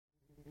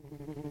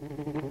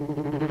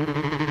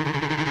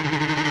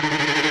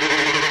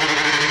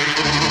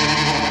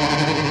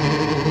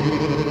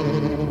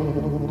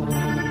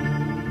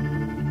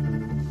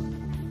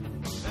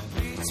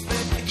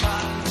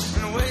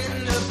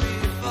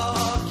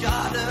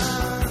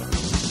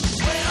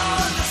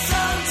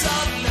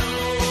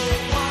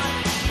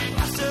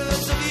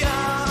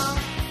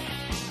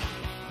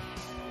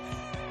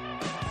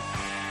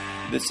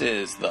This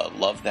is the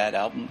Love That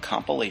Album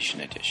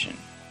Compilation Edition,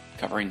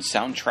 covering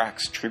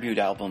soundtracks, tribute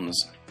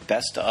albums,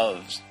 best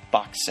ofs,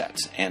 box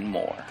sets, and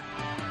more.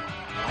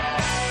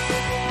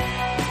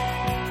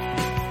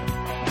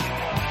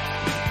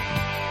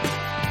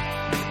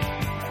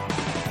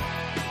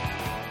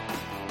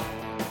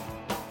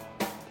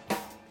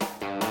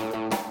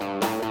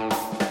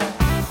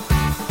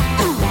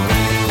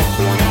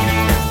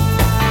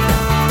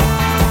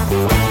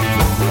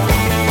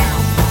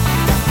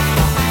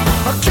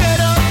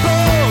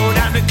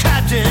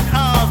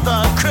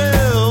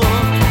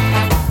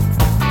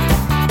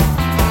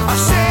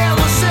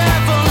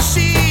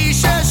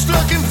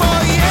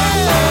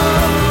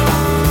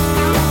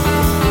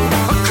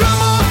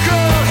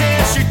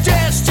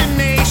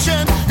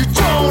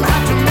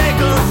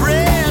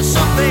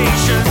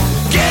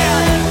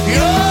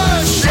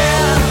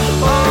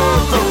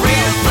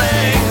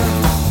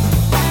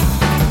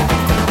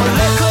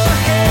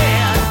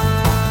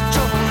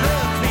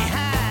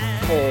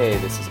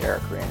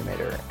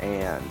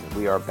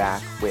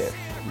 Back with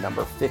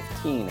number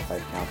 15, if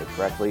I've counted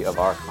correctly, of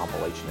our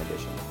compilation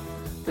edition.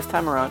 This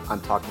time around, I'm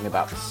talking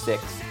about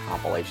 6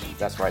 compilations.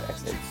 That's right, I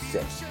said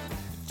 6.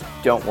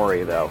 Don't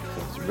worry though,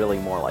 it's really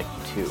more like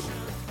 2.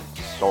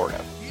 Sort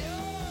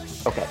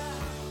of. Okay,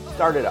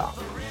 start it off.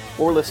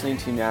 What we're listening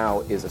to now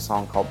is a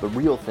song called The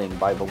Real Thing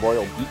by the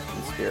Royal Beat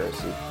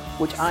Conspiracy,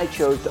 which I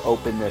chose to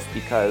open this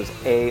because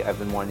A, I've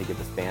been wanting to get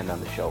this band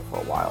on the show for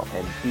a while,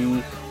 and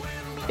B,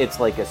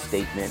 it's like a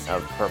statement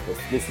of purpose.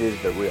 This is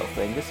the real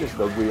thing. This is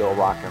the real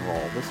rock and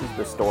roll. This is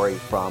the story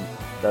from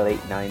the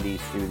late 90s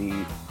through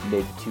the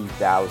mid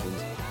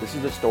 2000s. This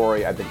is the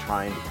story I've been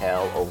trying to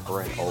tell over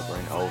and over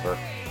and over.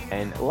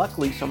 And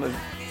luckily, some of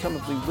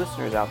the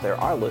listeners out there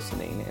are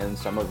listening, and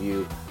some of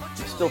you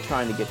are still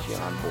trying to get you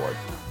on board.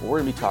 What we're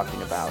going to be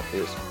talking about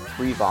is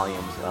 3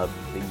 volumes of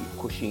the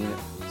Pushing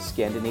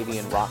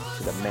Scandinavian Rock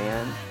to the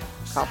Man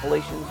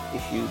compilations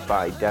issued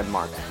by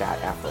Denmark's Bad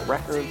Afro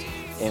Records.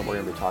 And we're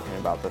going to be talking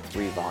about the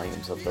 3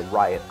 volumes of the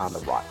Riot on the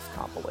Rocks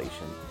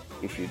compilation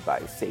issued by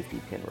Safety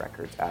Pin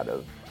Records out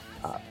of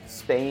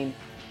Spain.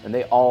 And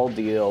they all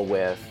deal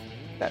with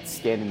that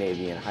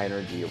Scandinavian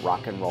high-energy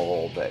rock and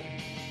roll that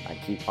I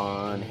keep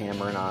on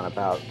hammering on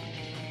about.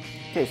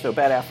 Okay, so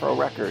Bad Afro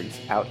Records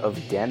out of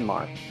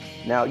Denmark.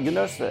 Now, you'll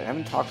notice that I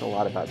haven't talked a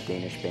lot about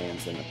Danish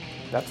bands, and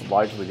that's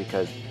largely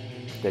because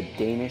the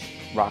Danish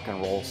rock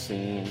and roll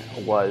scene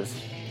was,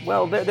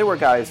 well, there were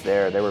guys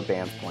there, there were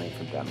bands playing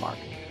from Denmark.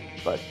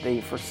 But they,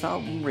 for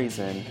some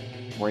reason,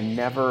 were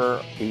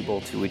never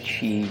able to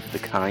achieve the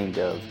kind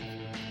of,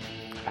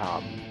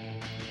 I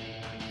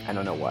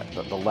don't know what,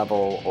 the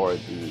level or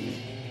the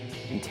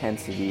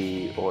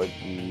intensity or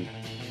the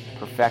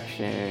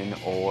perfection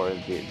or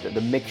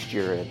the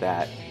mixture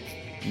that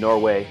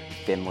Norway,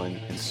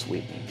 Finland, and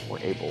Sweden were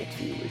able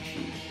to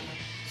achieve.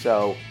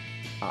 So,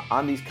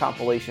 on these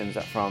compilations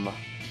from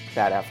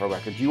Bad Afro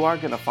Records, you are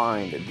going to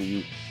find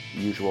the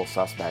usual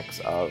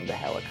suspects of the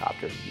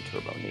Helicopters, the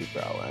Turbo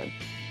Negro, and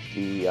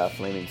the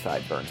Flaming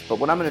Sideburns. But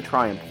what I'm going to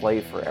try and play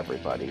for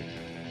everybody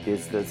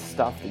is the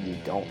stuff that you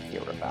don't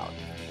hear about.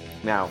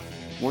 Now,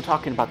 when we're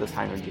talking about this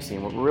high energy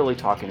scene, what we're really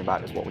talking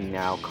about is what we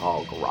now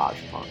call garage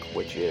punk,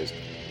 which is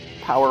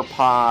power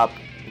pop,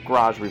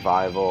 garage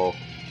revival,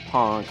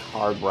 punk,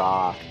 hard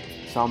rock,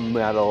 some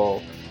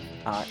metal,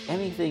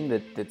 anything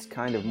that's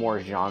kind of more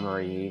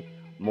genre-y,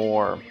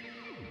 more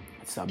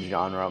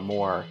subgenre,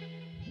 more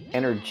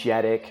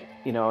energetic,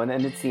 and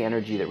then it's the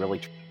energy that really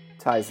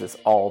ties this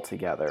all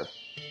together.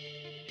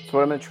 So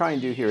what I'm going to try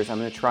and do here is I'm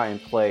going to try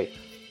and play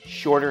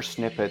shorter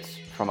snippets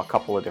from a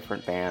couple of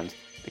different bands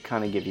to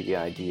kind of give you the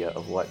idea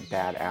of what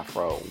Bad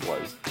Afro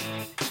was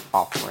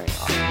offering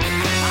up.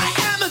 I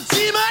am a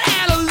demon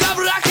and I love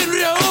rock and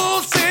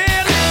roll.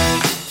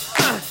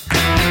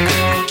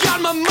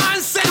 Got my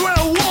mindset where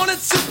I want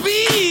it to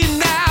be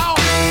now.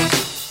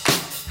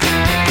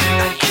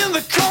 Not in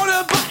the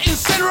corner but in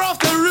center of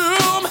the room.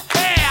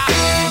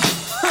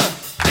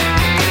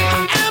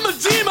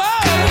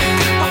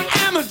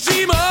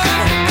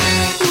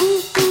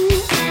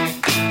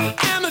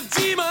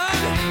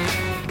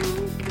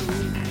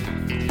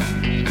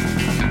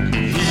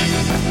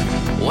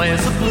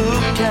 Wears a blue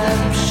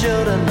cap,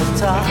 shirt and a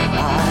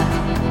tie.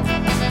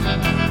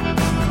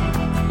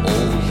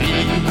 Oh, he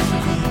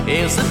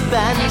is a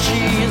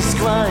banshee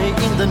crying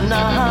in the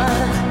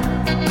night.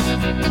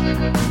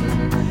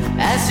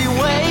 As he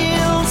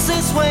wails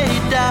his way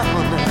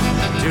down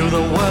to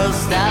the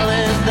worst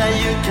alley that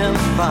you can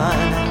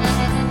find.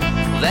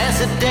 There's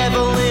a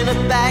devil in a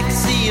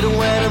backseat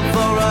waiting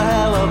for a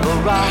hell of a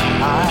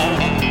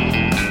ride.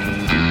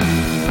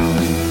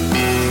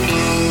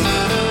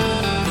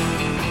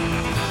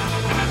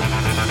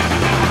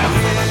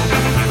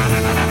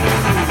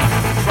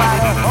 Try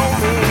to hold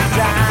me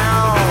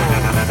down.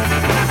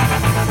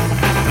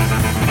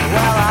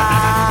 Well, I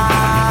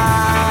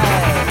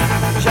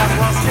just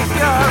want to stick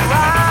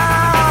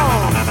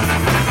around.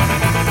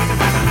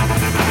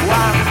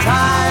 I'm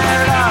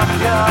tired of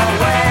your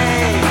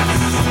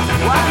ways.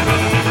 I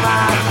need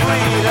my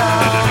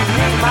freedom,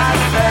 need my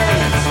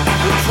space.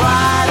 You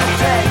try to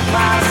take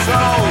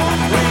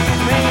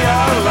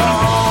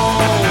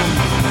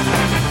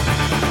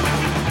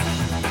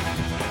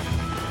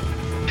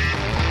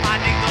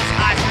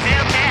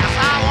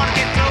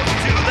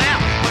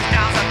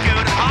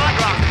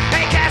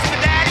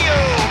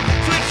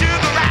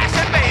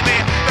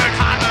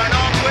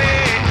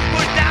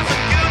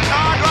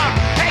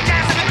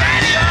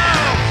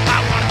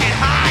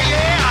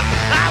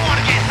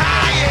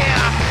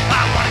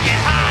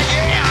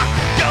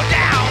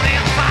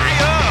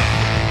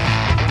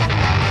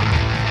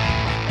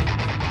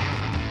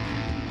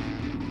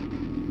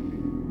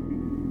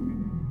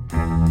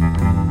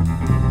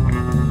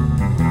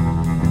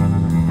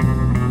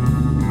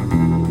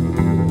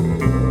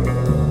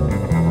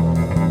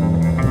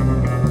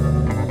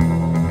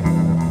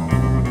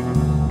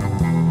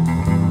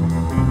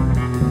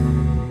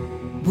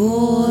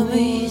Boy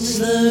meets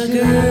the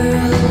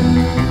girl,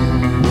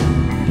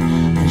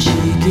 and she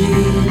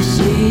gives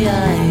the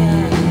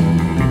eye.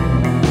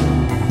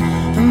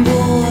 And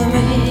boy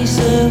meets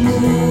the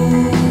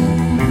moon,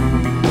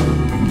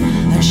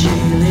 and she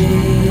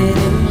let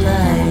him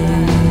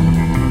lie.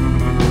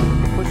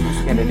 Pushing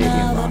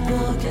Scandinavian rock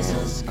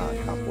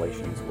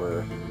compilations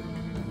were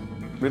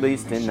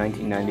released in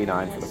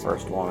 1999 for the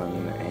first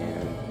one,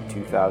 and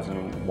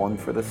 2001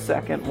 for the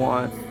second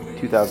one,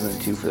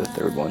 2002 for the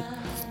third one.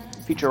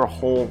 Feature a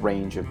whole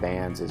range of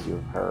bands, as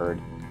you've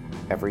heard.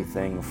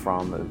 Everything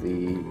from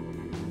the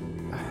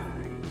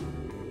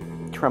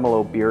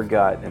Tremolo Beer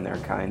Gut and their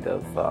kind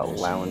of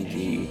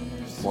loungy,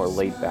 more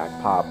laid-back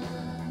pop.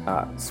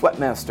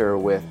 Sweatmaster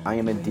with I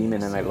Am a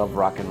Demon and I Love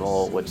Rock and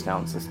Roll, which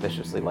sounds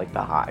suspiciously like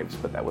the Hives,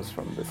 but that was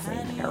from the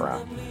same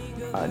era.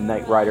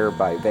 Night Rider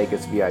by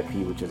Vegas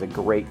VIP, which is a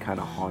great kind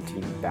of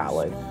haunting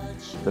ballad.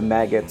 The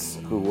Maggots,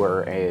 who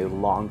were a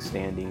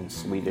long-standing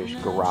Swedish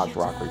garage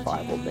rock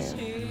revival band.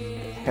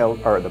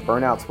 The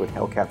Burnouts with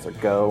Hellcats Are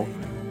Go. I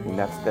mean,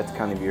 that's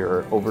kind of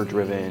your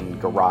overdriven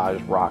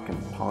garage rock and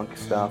punk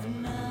stuff.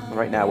 And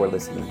right now we're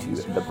listening to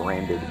The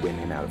Branded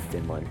Women out of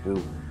Finland,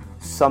 who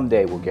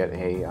someday will get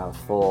a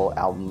full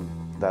album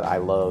that I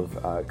love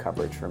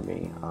coverage from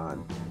me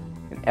on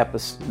an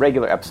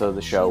regular episode of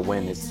the show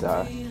when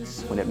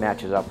it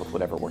matches up with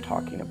whatever we're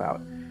talking about.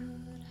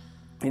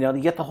 You know,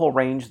 you get the whole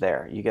range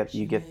there. You get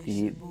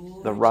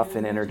the rough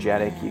and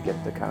energetic. You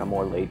get the kind of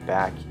more laid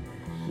back.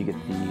 You get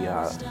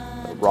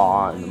the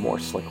raw and the more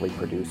slickly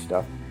produced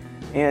stuff.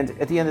 And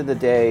at the end of the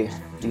day,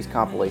 these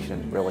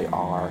compilations really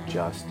are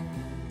just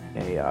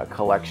a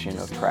collection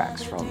of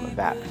tracks from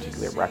that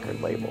particular record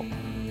label.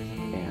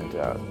 And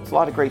it's a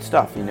lot of great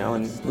stuff, you know,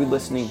 and we're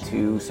listening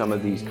to some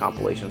of these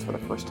compilations for the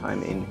first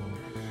time in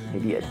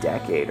maybe a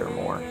decade or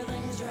more.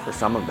 For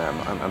some of them,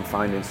 I'm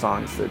finding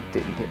songs that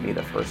didn't hit me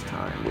the first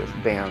time with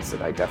bands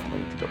that I definitely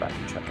need to go back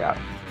and check out.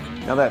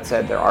 Now that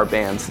said, there are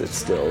bands that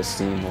still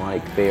seem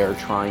like they are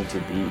trying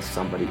to be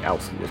somebody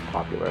else who was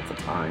popular at the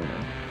time.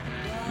 And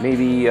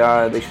maybe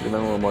they should have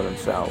been a little more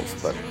themselves,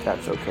 but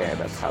that's okay.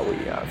 That's how we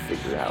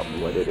figure out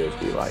what it is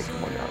we like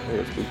and what it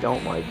is we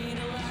don't like.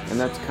 And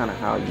that's kind of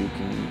how you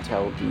can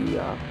tell the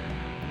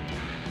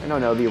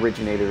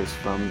originators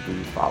from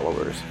the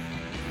followers.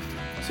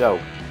 So,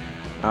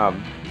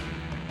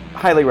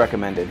 highly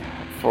recommended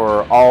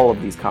for all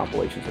of these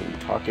compilations that we're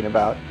talking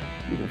about.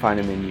 You can find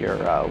them in your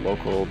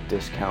local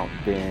discount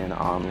bin,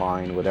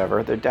 online,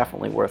 whatever. They're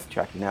definitely worth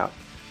checking out.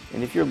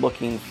 And if you're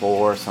looking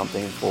for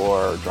something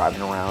for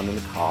driving around in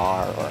the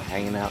car or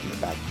hanging out in the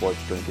back porch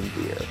drinking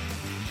beer,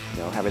 you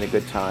know, having a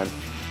good time,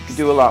 you can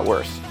do a lot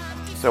worse.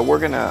 So we're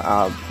going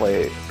to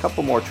play a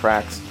couple more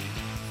tracks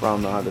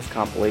from this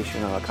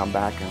compilation, and I'll come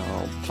back and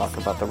I'll talk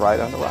about the Ride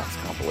on the Rocks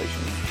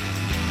compilation.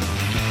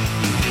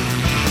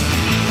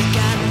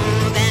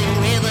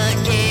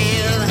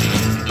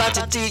 But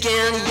to dig in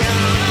young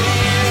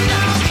again.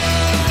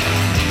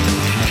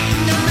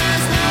 No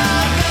man's no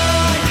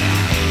good.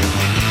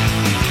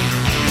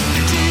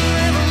 Do you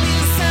ever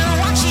listen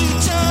what she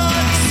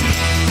talks?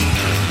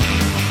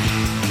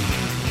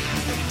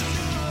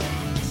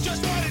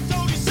 Just what it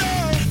told you so.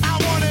 I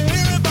wanna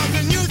hear about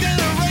the new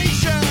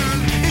generation.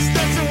 It's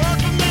not so hard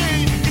for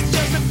me. It's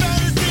just a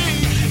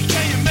fantasy.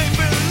 Can you make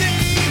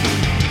believe?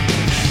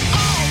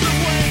 All the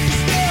way you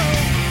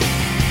stole,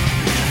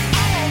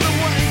 all the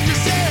way you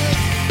said,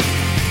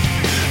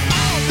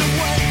 all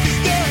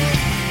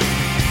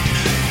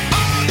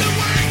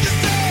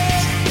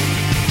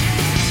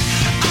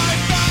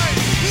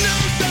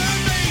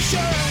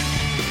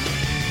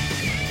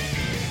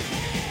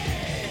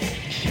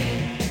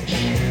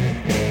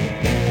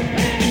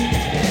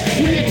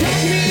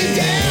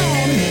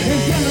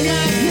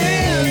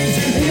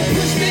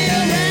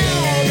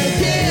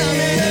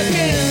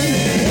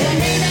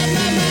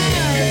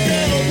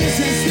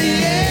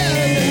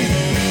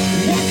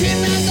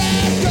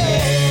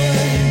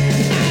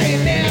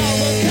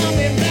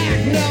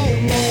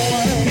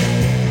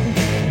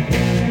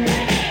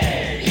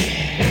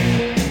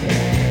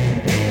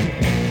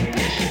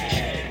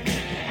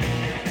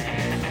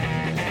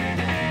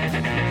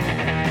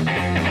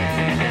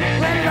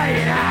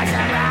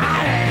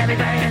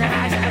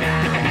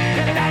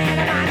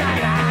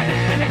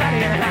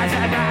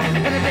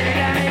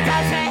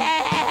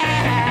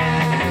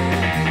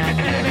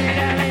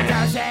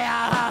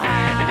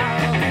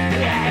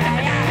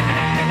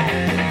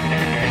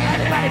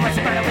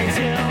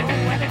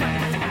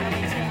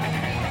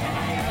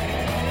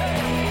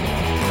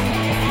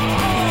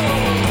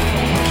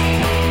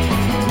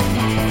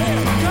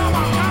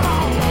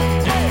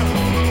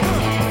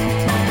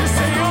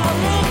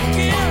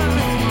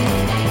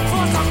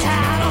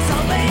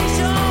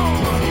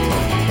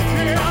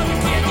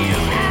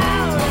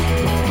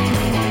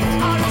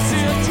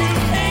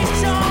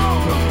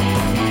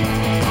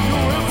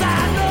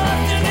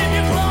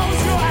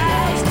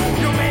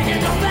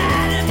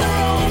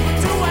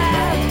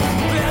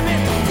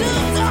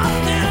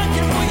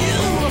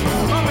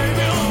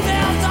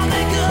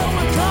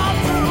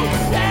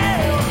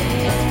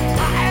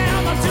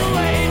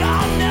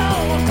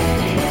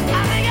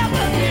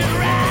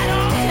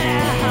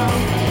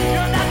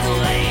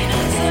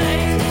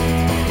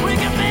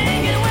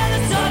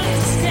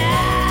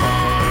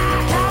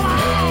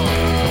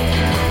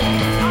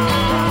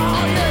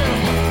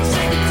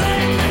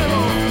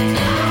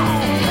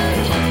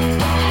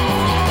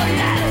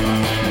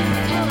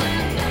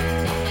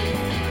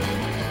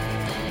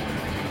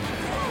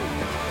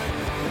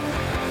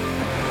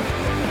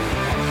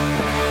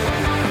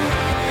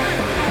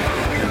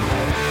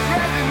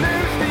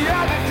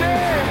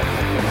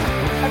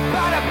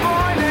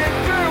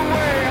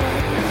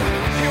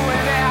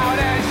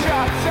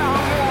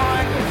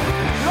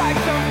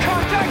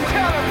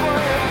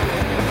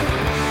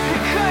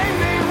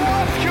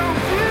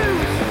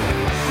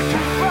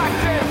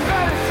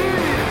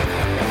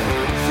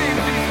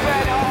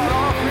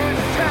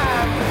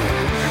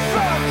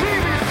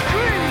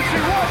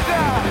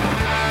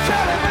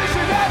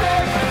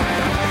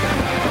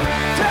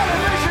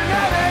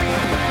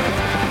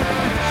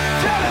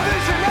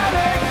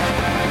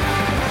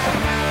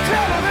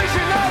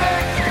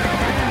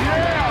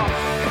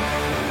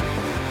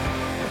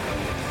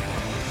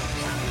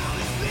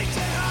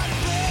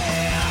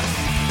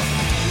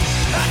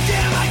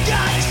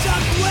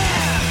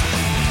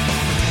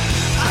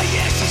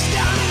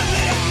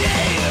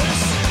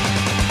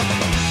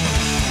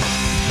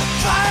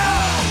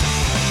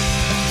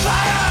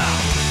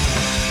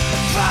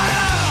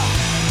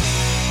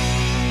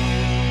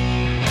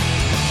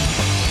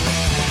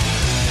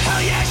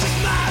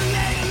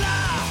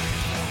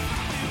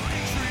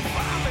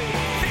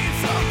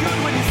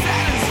good when he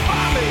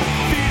satisfy me.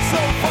 Feels so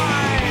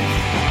fine.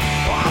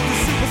 I'm the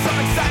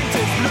supersonic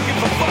scientist looking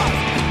for fun.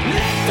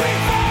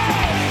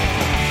 Electrified.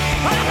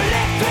 I'm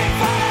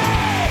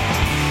electrified.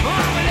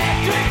 I'm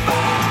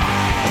electrified.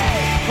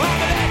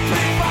 I'm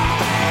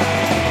electrified.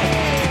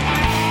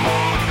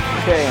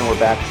 Okay, and we're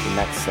back to the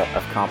next set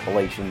of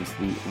compilations,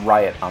 the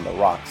Riot on the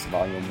Rocks,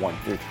 Volume 1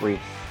 through 3.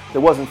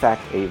 There was, in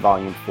fact, a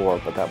Volume 4,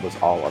 but that was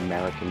all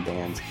American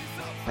bands.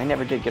 I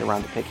never did get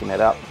around to picking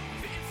it up.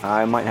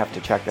 I might have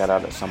to check that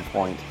out at some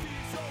point.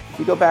 If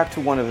you go back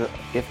to one of the,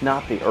 if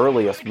not the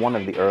earliest, one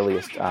of the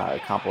earliest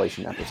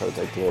compilation episodes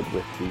I did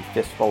with the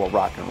Fistful of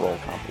Rock and Roll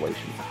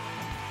compilations.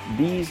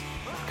 These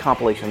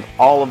compilations,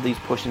 all of these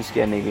Pushing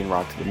Scandinavian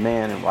Rock to the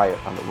Man and Riot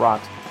on the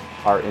Rocks,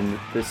 are in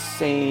the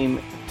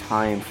same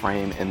time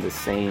frame and the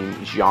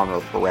same genre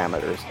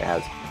parameters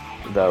as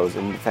those.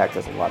 And in fact,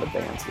 there's a lot of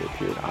bands that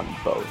appeared on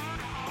both.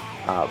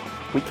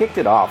 We kicked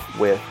it off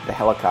with the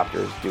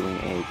Helicopters doing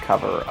a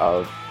cover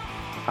of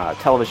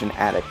Television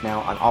Addict.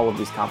 Now, on all of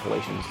these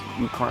compilations,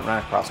 you can't run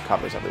across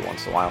covers every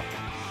once in a while.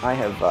 I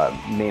have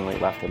mainly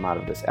left them out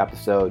of this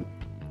episode,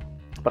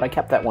 but I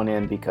kept that one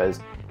in because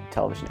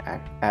Television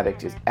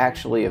Addict is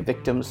actually a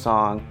Victims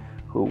song.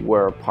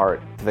 The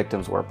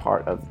Victims were a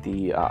part of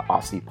the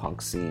Aussie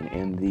punk scene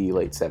in the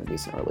late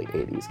 70s and early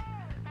 80s.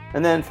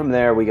 And then from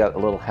there, we got a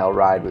little Hell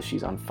Ride with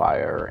She's on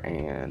Fire,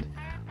 and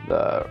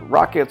the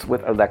Rockets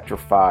with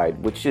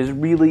Electrified, which is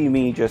really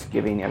me just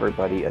giving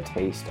everybody a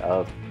taste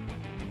of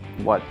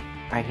what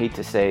I hate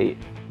to say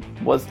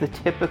was the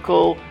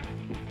typical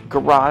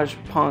garage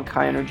punk,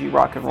 high energy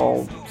rock and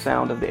roll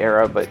sound of the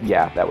era, but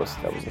yeah, that was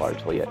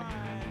largely it.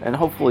 And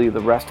hopefully the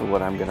rest of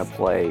what I'm going to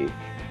play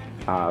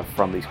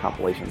from these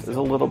compilations is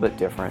a little bit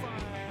different.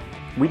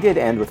 We did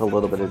end with a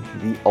little bit of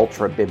the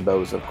Ultra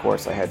Bimbos, of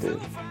course. I had to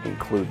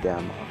include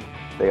them.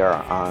 They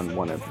are on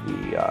one of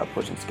the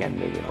Pushing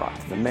Scandinavian Rock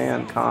to the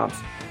Man comps.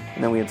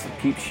 And then we had some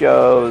Peep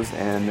Shows,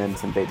 and then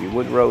some Baby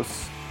Wood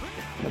Roasts,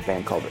 and a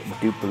band called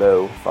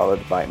Duplo,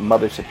 followed by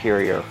Mother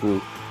Superior,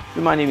 who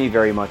reminded me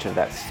very much of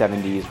that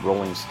 70s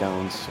Rolling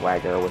Stones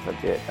swagger with a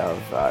bit of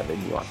the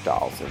New York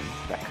Dolls and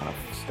that kind of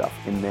stuff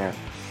in there,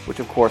 which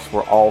of course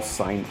were all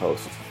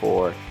signposts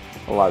for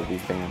a lot of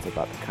these bands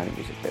about the kind of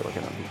music they were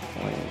going to be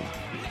playing.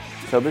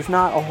 So there's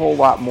not a whole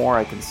lot more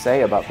I can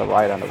say about the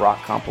Riot on the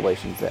Rock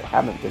compilations that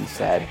haven't been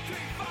said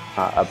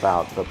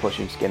about the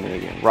Pushing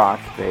Scandinavian Rock.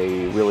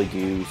 They really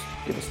do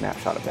give a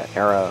snapshot of that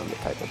era and the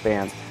type of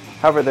bands.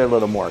 However, they're a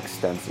little more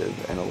extensive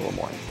and a little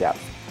more in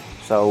depth.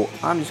 So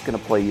I'm just going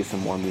to play you some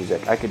more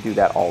music. I could do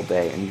that all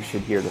day, and you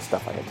should hear the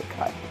stuff I had to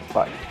cut.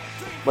 But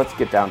let's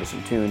get down to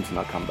some tunes, and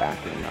I'll come back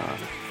and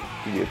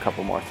give you a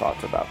couple more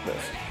thoughts about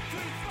this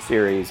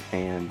series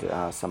and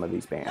some of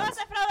these bands. Los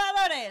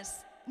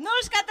defraudadores!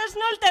 Null skattes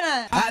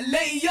nulltene!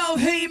 Alle jag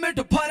heimer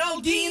til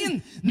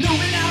parodien.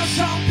 Noen er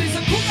sjampis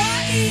og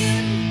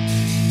kokain.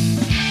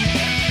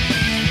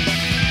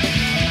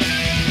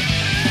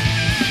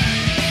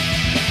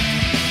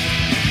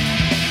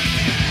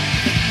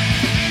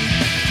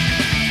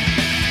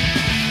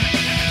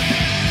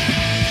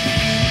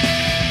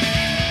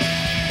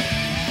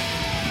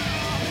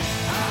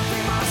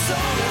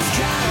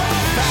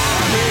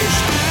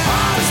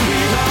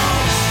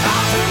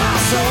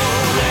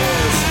 Soul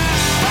is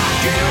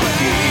fucking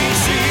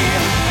easy.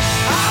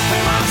 I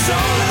feel my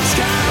soul is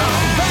kind of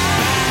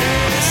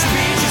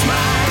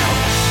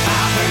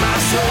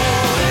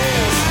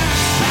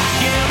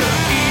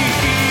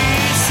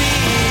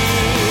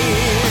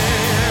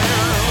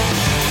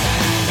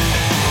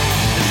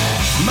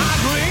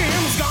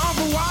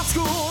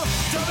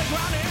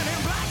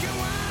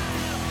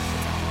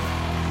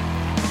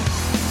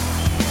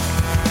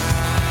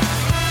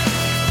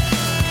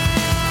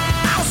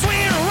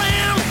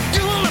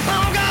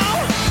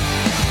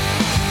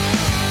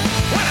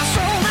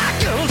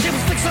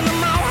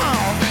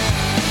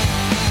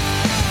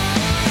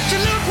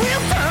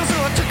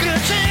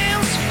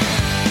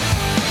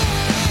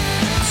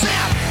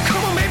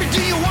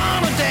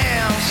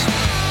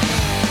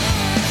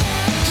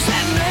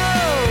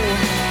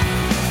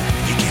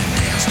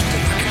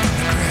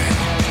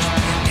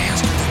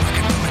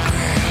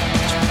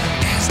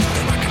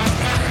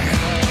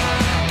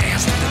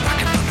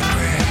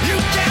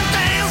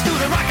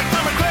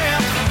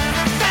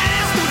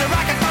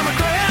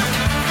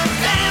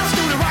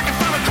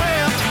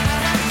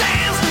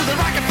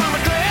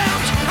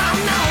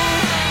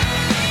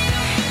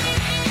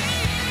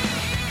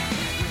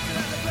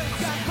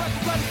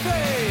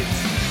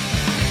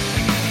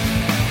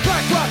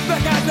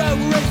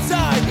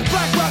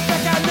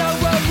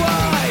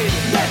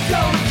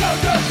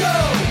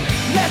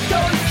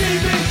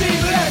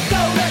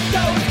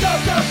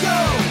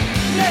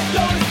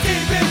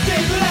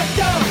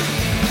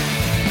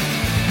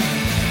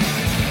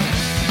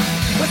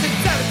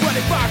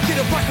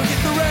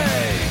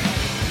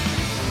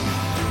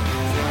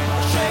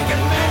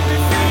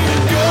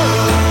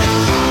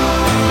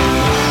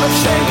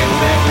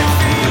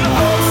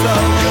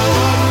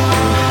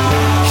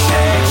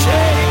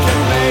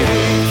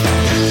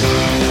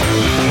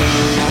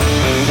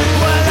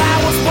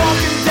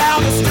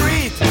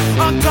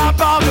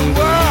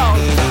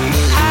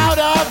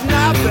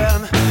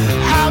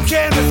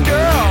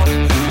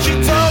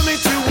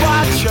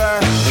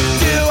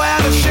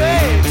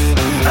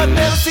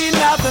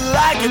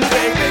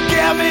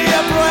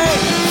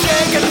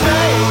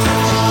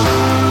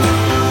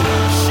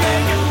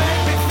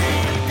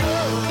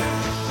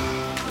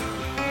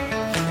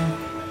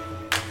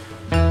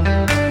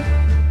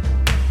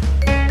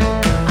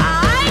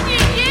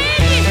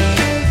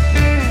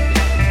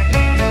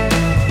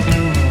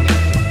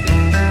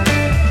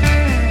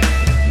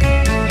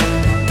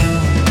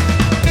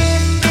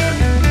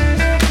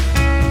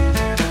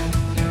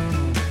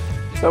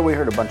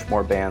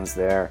more bands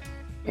there,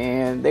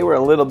 and they were a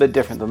little bit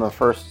different than the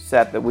first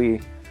set that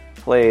we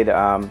played.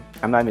 I'm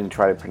not even going to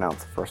try to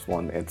pronounce the first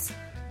one. It's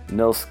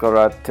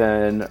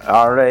Nilskoraten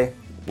Are,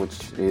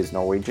 which is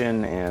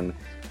Norwegian, and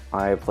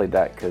I played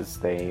that because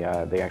they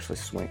actually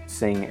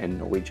sing in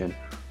Norwegian,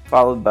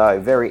 followed by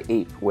Very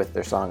Ape with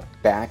their song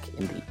Back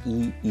in the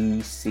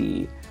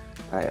EEC.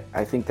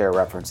 I think they're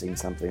referencing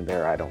something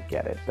there. I don't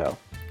get it, though.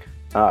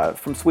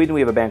 From Sweden,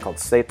 we have a band called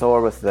Sator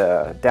with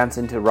the Dance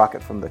into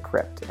Rocket from the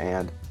Crypt,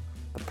 and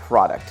The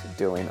Product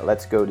doing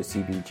Let's Go to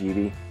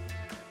CBGB,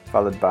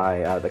 followed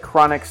by The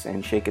Chronics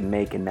and Shake and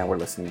Make, and now we're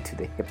listening to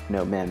the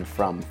Hypno Men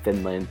from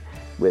Finland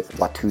with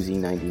Watusi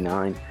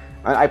 99.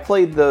 I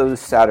played the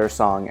Satyr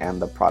song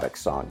and the Product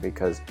song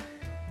because,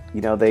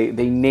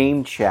 they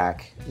name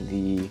check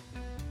the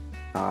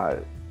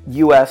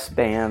U.S.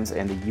 bands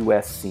and the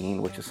U.S.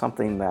 scene, which is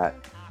something that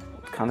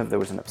there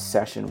was an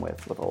obsession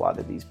with a lot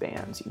of these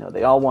bands.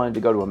 They all wanted to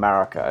go to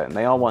America, and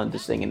they all wanted to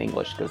sing in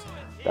English because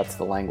that's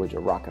the language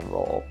of rock and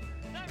roll.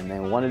 And they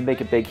wanted to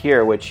make it big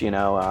here, which,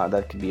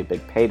 that could be a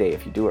big payday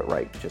if you do it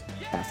right. Just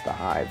ask the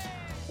Hives.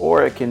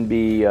 Or it can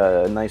be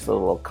a nice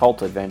little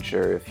cult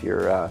adventure if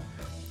you're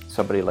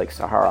somebody like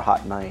Sahara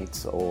Hot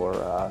Nights or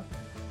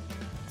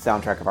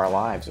Soundtrack of Our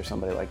Lives or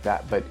somebody like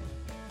that. But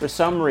for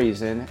some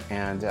reason,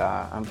 and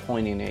I'm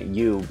pointing at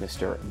you,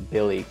 Mr.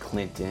 Billy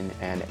Clinton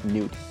and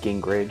Newt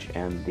Gingrich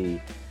and the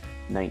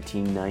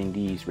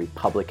 1990s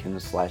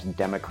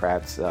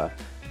Republicans/Democrats,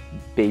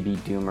 baby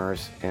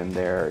doomers, and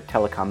their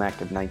Telecom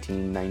Act of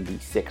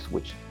 1996,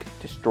 which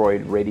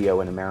destroyed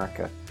radio in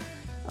America.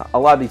 A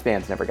lot of these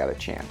bands never got a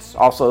chance.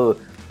 Also,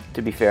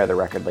 to be fair, the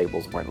record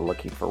labels weren't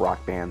looking for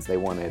rock bands. They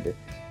wanted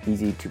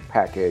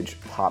easy-to-package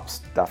pop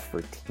stuff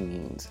for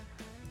teens,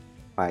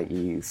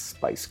 i.e.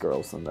 Spice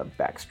Girls and the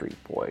Backstreet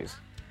Boys.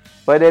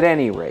 But at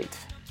any rate,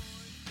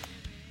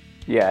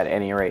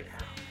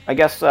 I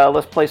guess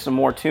let's play some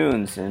more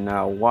tunes. And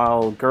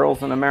while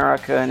girls in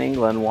America and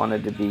England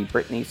wanted to be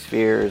Britney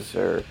Spears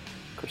or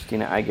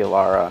Christina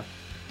Aguilera,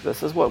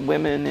 this is what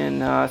women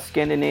in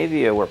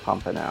Scandinavia were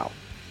pumping out.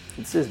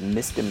 This is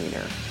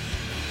Misdemeanor.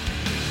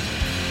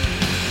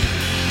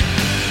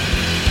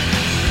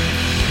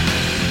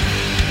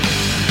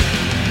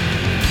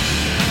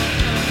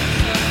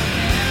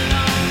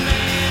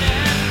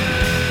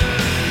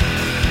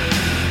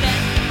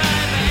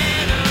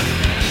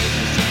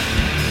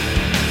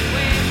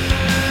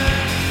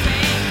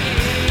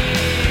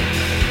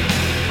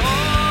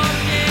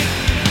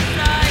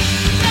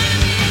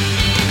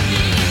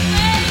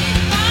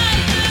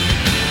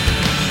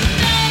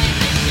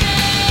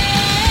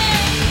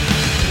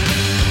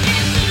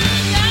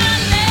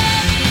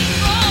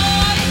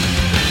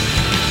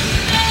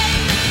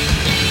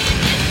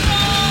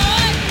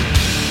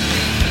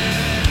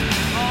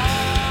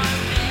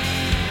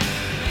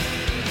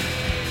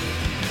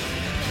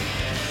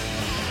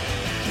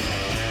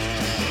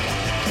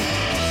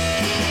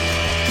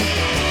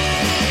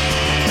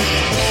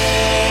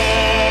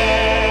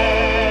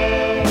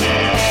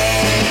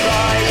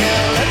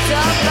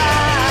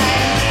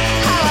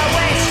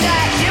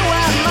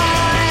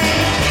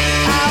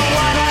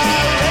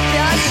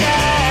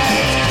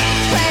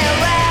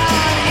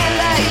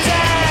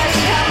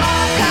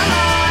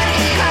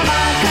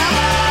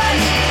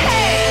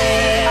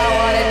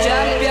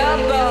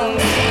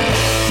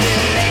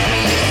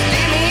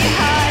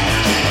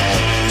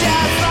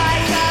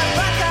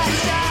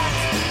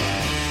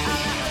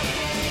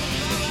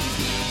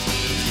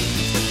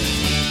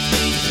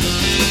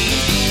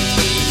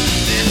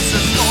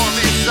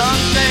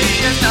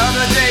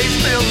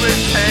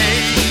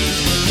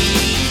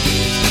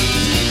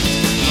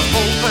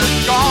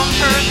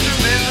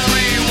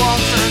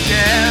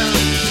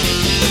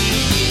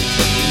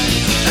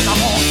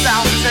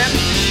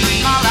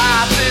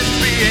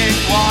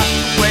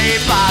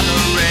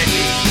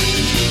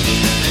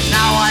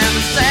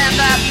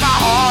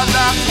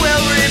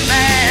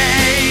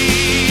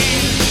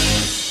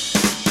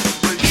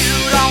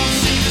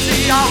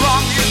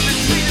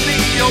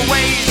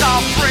 Ways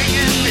are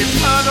bringing me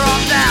further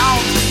on down.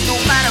 No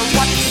matter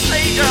what you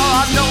say, girl,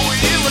 I know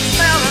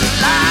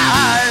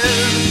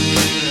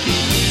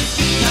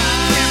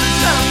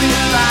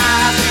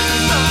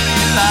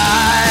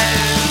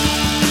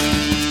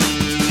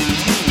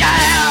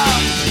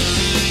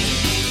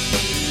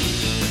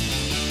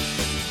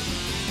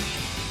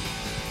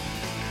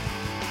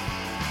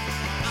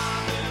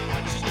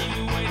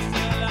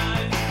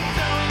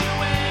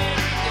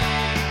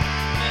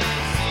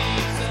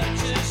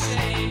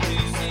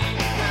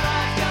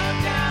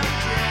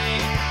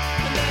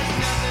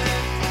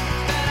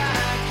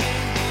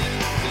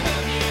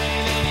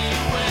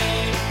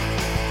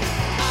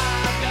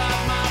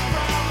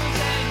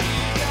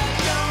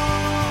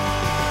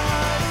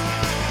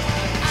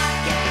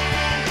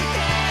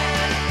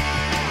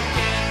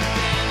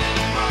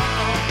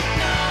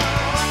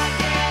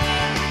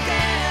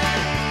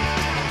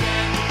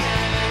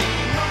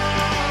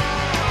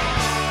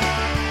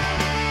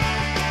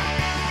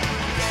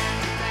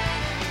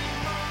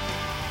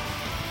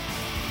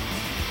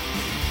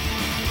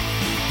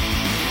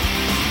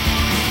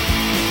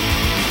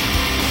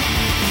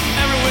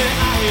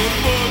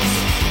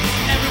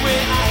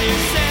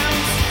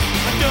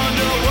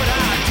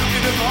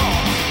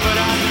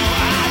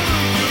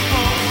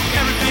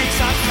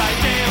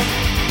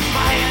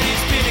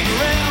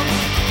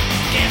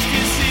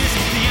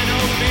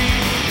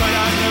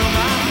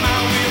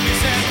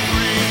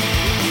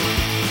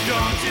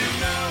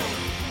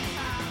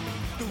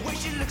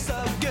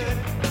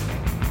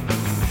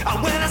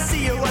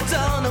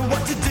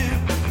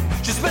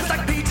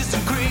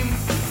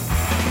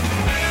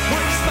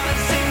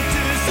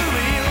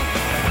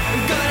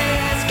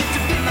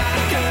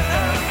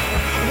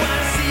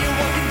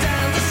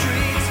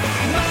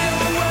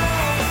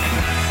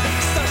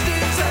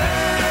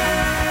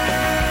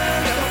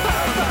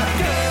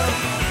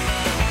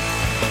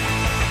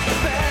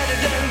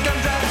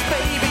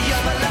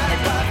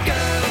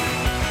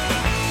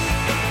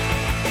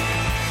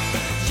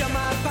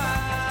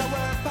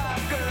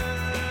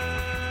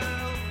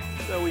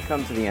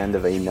come to the end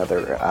of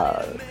another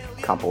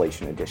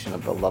compilation edition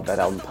of the Love That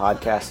Album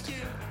podcast.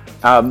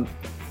 I've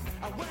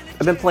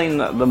been playing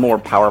the more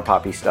power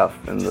poppy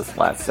stuff in this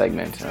last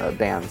segment.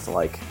 Bands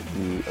like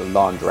the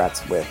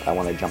Laundrettes with I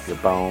Want to Jump Your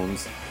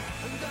Bones,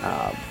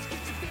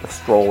 the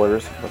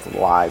Strollers with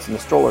Lies. And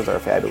the Strollers are a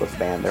fabulous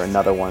band. They're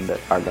another one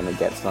that are going to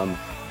get some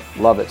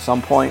love at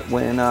some point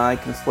when I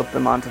can slip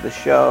them onto the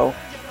show.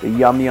 The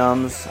Yum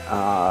Yums,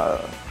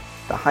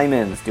 the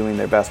Hymens doing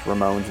their best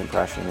Ramones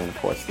impression, and of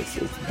course this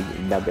is the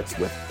Nuggets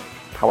with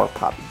Power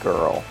Pop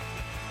Girl.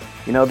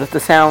 You know, the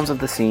sounds of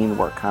the scene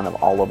were kind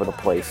of all over the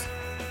place,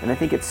 and I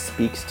think it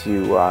speaks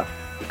to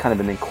kind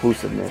of an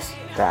inclusiveness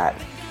that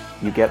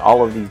you get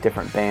all of these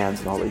different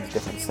bands and all these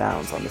different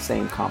sounds on the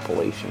same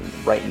compilation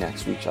right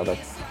next to each other.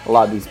 A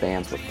lot of these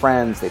bands were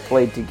friends, they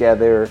played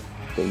together,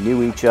 they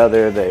knew each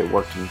other, they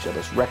worked in each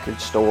other's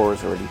record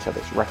stores or at each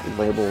other's record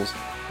labels.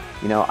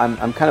 You know,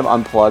 I'm kind of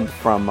unplugged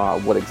from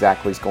what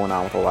exactly is going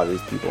on with a lot of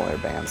these people in their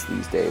bands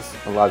these days.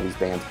 A lot of these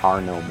bands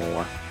are no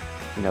more.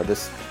 You know,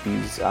 these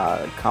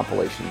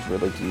compilations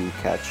really do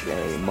catch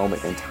a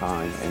moment in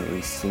time and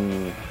a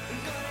scene.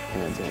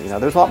 And, you know,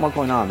 there's a lot more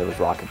going on. There was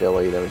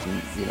rockabilly, there was,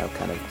 you know,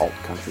 kind of alt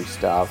country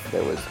stuff,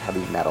 there was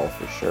heavy metal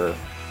for sure.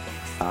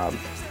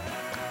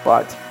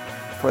 But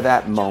for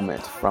that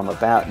moment, from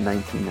about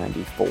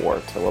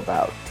 1994 till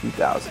about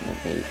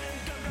 2008,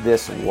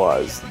 this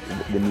was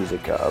the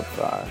music of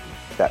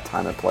that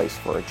time and place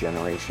for a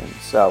generation.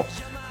 So,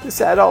 if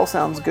that all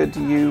sounds good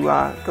to you,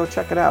 go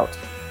check it out.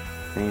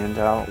 And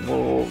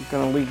we're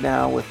going to leave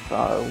now with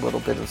a little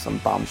bit of some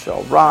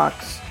Bombshell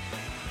Rocks,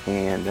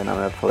 and then I'm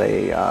going to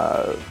play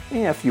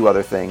a few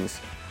other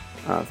things.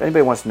 If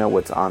anybody wants to know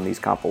what's on these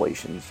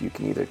compilations, you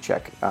can either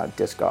check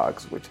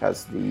Discogs, which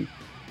has the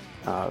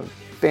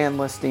band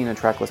listing and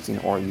track listing,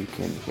 or you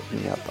can hit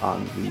me up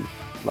on the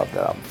Love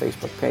That Album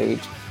Facebook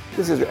page.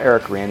 This is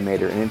Eric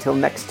Reanimator, and until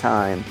next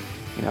time,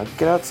 you know,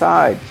 get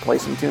outside, play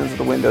some tunes with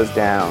the windows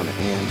down,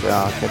 and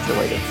catch you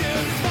later.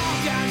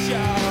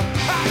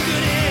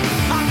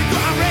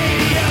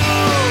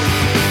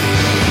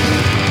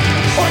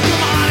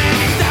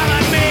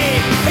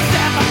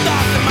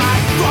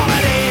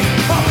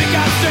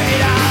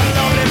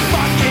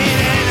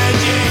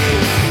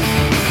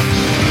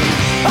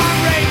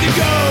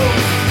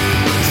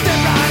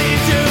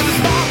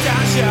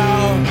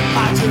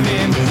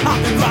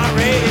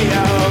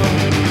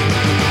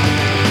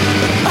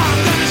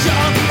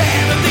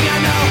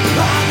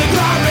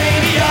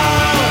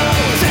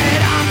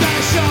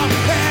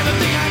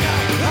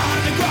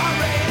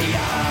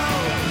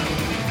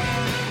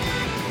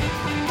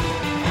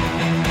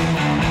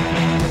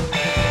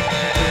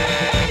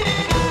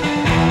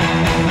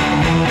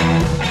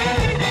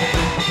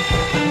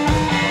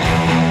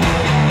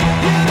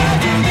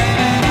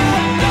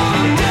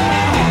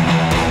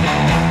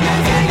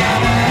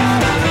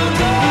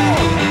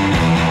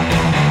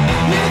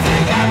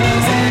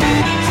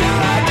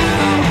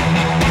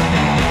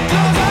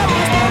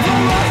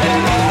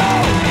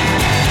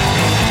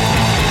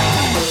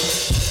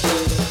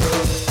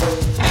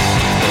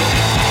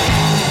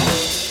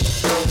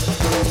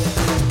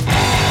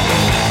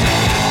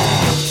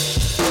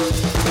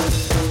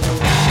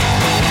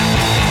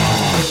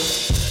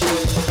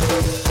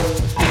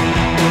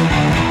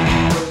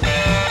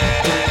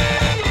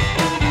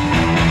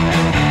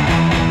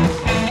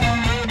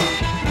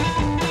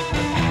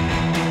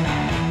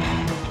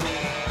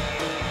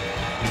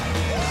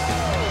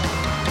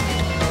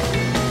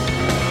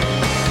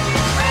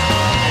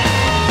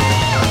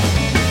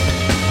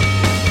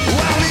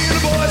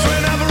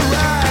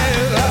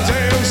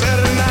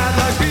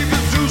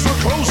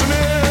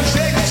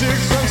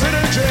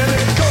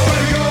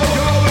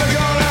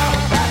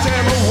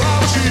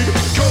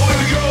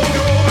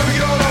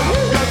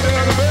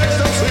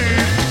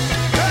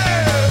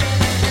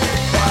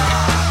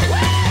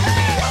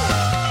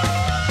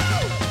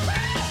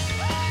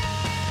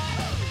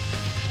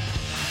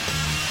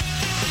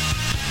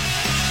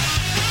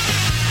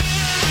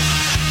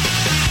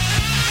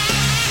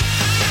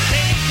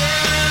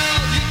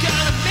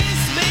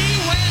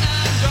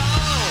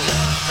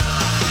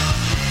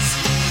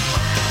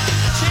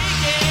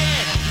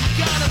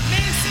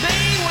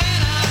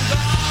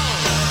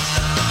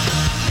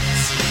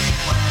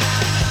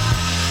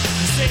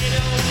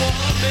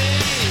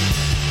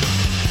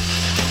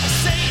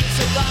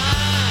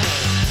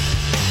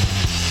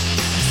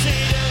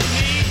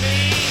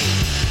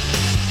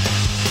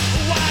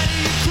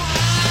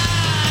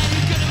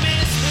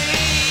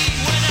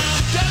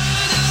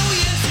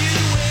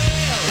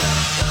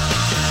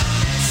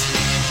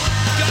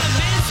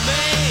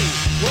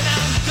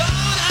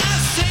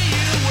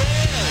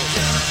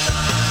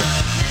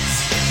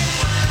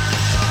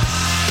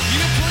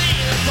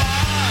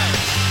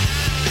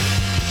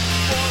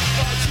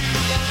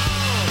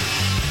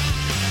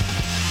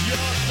 You're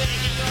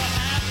thinking you're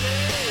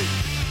happy.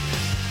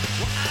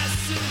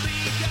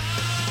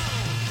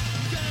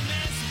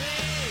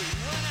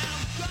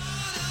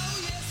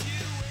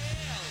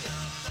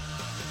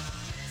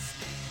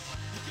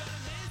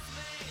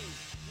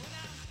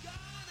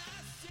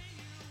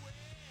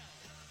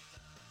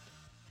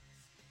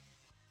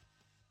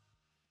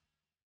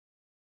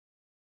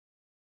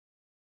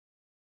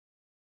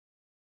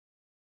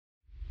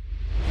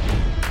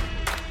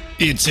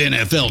 It's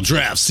NFL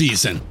draft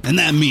season, and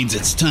that means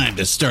it's time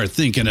to start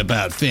thinking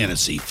about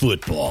fantasy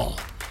football.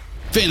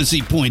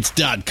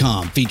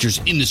 FantasyPoints.com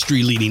features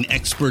industry-leading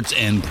experts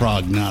and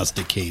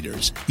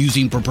prognosticators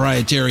using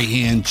proprietary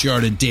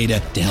hand-charted data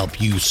to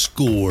help you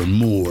score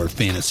more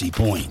fantasy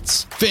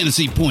points.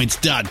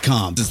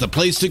 FantasyPoints.com is the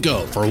place to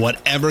go for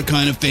whatever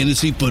kind of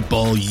fantasy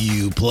football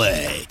you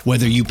play.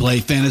 Whether you play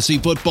fantasy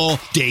football,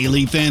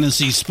 daily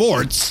fantasy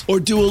sports,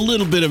 or do a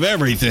little bit of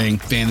everything,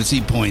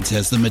 Fantasy Points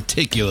has the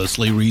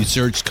meticulously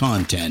researched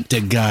content to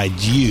guide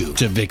you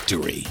to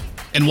victory.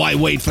 And why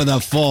wait for the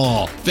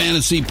fall?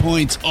 Fantasy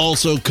Points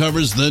also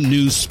covers the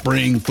new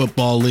spring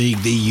football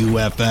league, the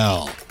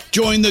UFL.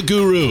 Join the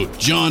guru,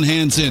 John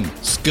Hansen,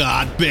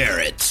 Scott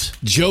Barrett,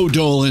 Joe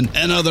Dolan,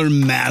 and other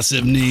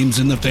massive names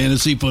in the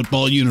fantasy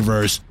football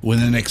universe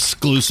with an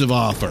exclusive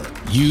offer.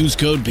 Use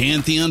code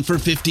Pantheon for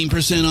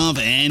 15% off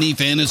any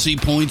Fantasy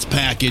Points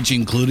package,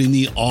 including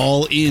the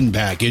all-in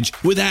package,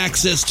 with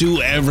access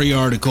to every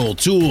article,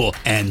 tool,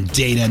 and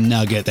data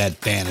nugget that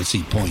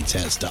Fantasy Points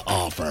has to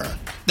offer.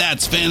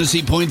 That's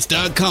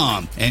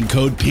FantasyPoints.com and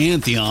code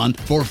Pantheon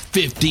for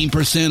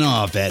 15%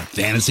 off at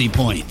Fantasy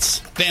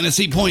Points.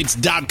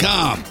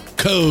 FantasyPoints.com,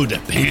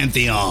 code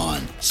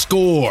Pantheon.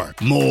 Score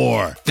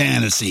more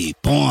fantasy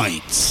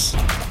points.